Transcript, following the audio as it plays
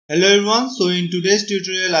Hello everyone, so in today's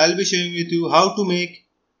tutorial I'll be sharing with you how to make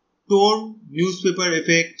torn newspaper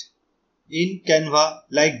effect in Canva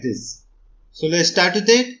like this. So let's start with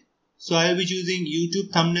it. So I'll be choosing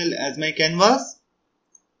YouTube thumbnail as my canvas.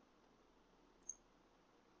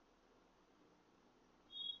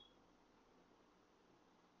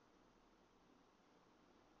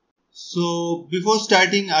 So before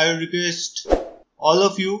starting, I will request all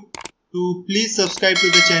of you to please subscribe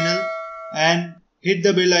to the channel and hit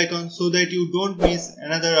the bell icon so that you don't miss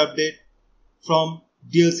another update from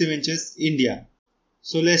DLC Ventures India.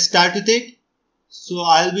 So let's start with it. So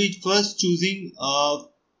I'll be first choosing a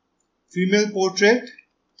female portrait.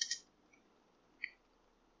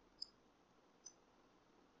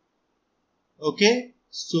 Okay,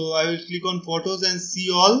 so I will click on photos and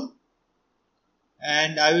see all,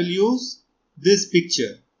 and I will use this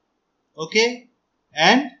picture. Okay,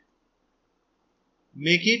 and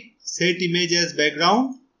make it set image as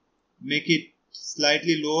background, make it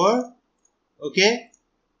slightly lower. Okay,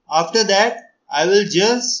 after that I will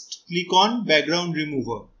just click on background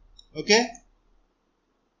remover. Okay,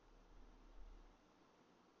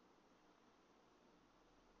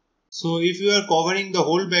 so if you are covering the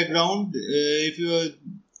whole background, if you are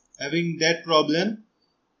having that problem,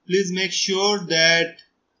 please make sure that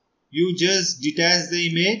you just detach the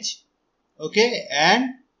image. Okay,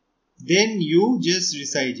 and then you just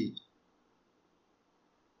resize it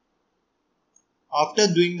after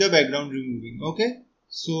doing the background removing. Okay,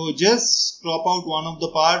 so just crop out one of the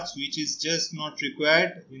parts which is just not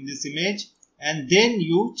required in this image, and then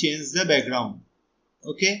you change the background.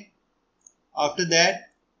 Okay, after that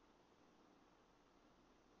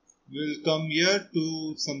we'll come here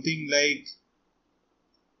to something like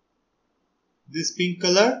this pink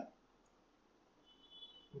color.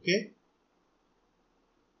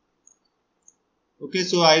 Okay,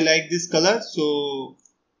 so I like this color, so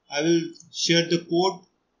I will share the code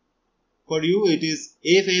for you. It is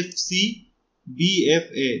FFCBFA.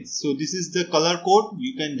 So this is the color code.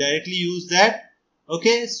 You can directly use that.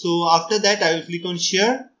 Okay, so after that I will click on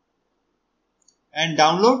share and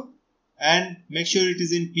download, and make sure it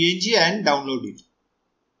is in PNG and download it.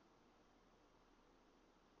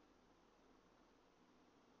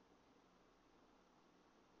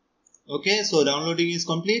 Okay, so downloading is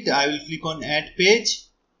complete. I will click on add page.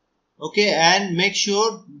 Okay, and make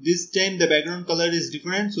sure this time the background color is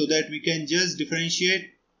different so that we can just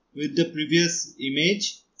differentiate with the previous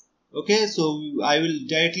image. Okay, so I will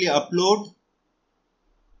directly upload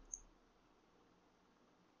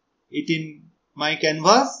it in my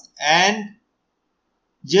canvas and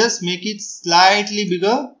just make it slightly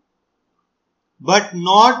bigger, but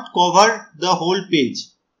not cover the whole page.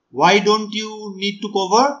 Why don't you need to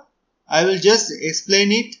cover? I will just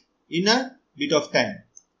explain it in a bit of time.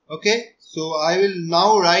 Okay, so I will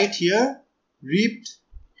now write here ripped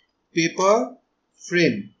paper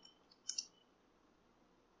frame,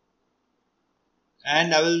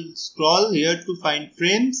 and I will scroll here to find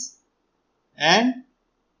frames and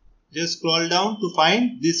just scroll down to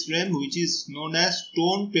find this frame which is known as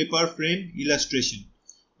torn paper frame illustration.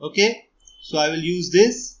 Okay, so I will use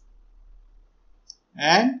this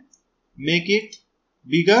and make it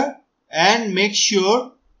bigger, and make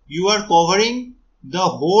sure you are covering the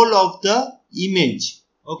whole of the image.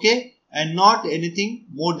 Okay, and not anything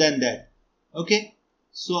more than that. Okay,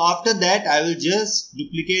 so after that I will just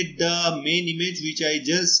duplicate the main image which I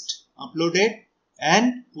just uploaded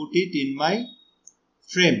and put it in my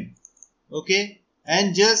frame. Okay,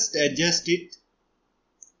 and just adjust it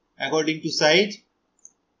according to size.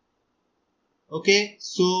 Okay,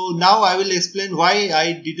 so now I will explain why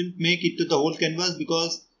I didn't make it to the whole canvas,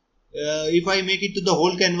 because if I make it to the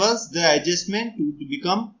whole canvas, the adjustment would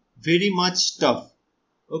become very much tough.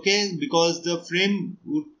 Okay, because the frame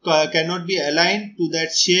cannot be aligned to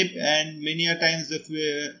that shape, and many a times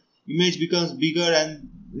the image becomes bigger and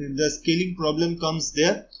the scaling problem comes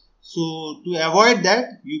there. So to avoid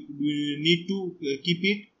that, you need to keep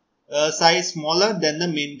it size smaller than the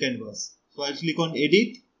main canvas. So I'll click on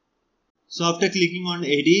edit. So after clicking on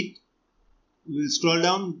edit, we'll scroll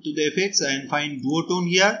down to the effects and find duotone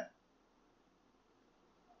here.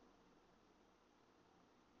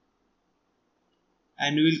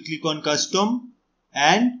 And we will click on custom,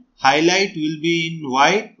 and highlight will be in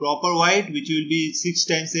white, proper white, which will be 6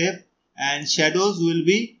 times F, and shadows will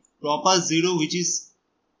be proper 0, which is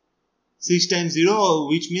 6 times 0,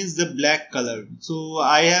 which means the black color. So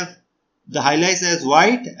I have the highlights as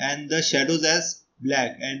white and the shadows as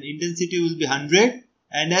black, and intensity will be 100.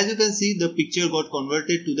 And as you can see, the picture got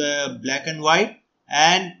converted to the black and white.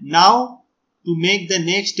 And now to make the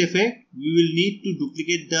next effect, we will need to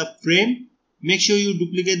duplicate the frame make sure you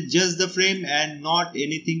duplicate just the frame and not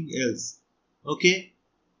anything else. Okay,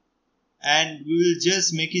 and we will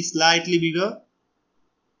just make it slightly bigger.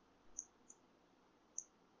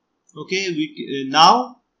 Okay,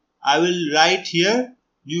 now I will write here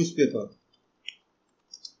newspaper,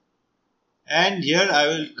 and here I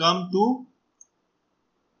will come to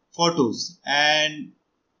photos, and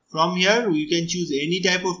from here we can choose any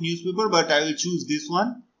type of newspaper, but I will choose this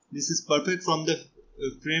one. This is perfect from the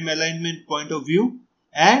frame alignment point of view.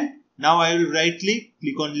 And now I will right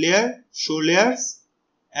click on layer, show layers,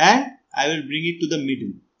 and I will bring it to the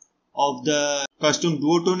middle of the custom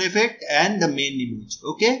duotone effect and the main image.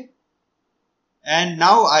 Okay, and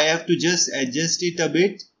now I have to just adjust it a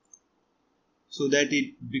bit so that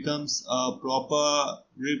it becomes a proper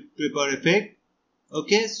ripped paper effect.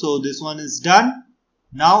 Okay, so this one is done.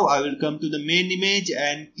 Now I will come to the main image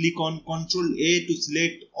and click on Ctrl A to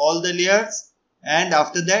select all the layers, and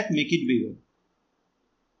after that make it bigger.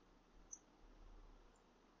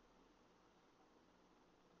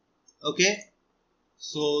 Okay,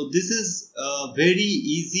 so this is very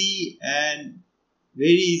easy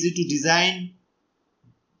to design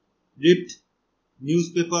ripped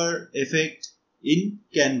newspaper effect in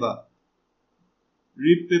Canva.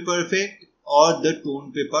 Ripped paper effect or the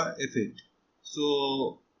tone paper effect.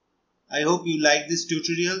 So I hope you like this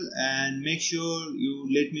tutorial, and make sure you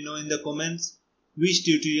let me know in the comments which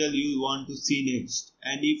tutorial you want to see next.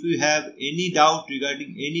 And if you have any doubt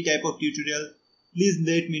regarding any type of tutorial, please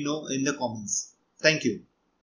let me know in the comments. Thank you.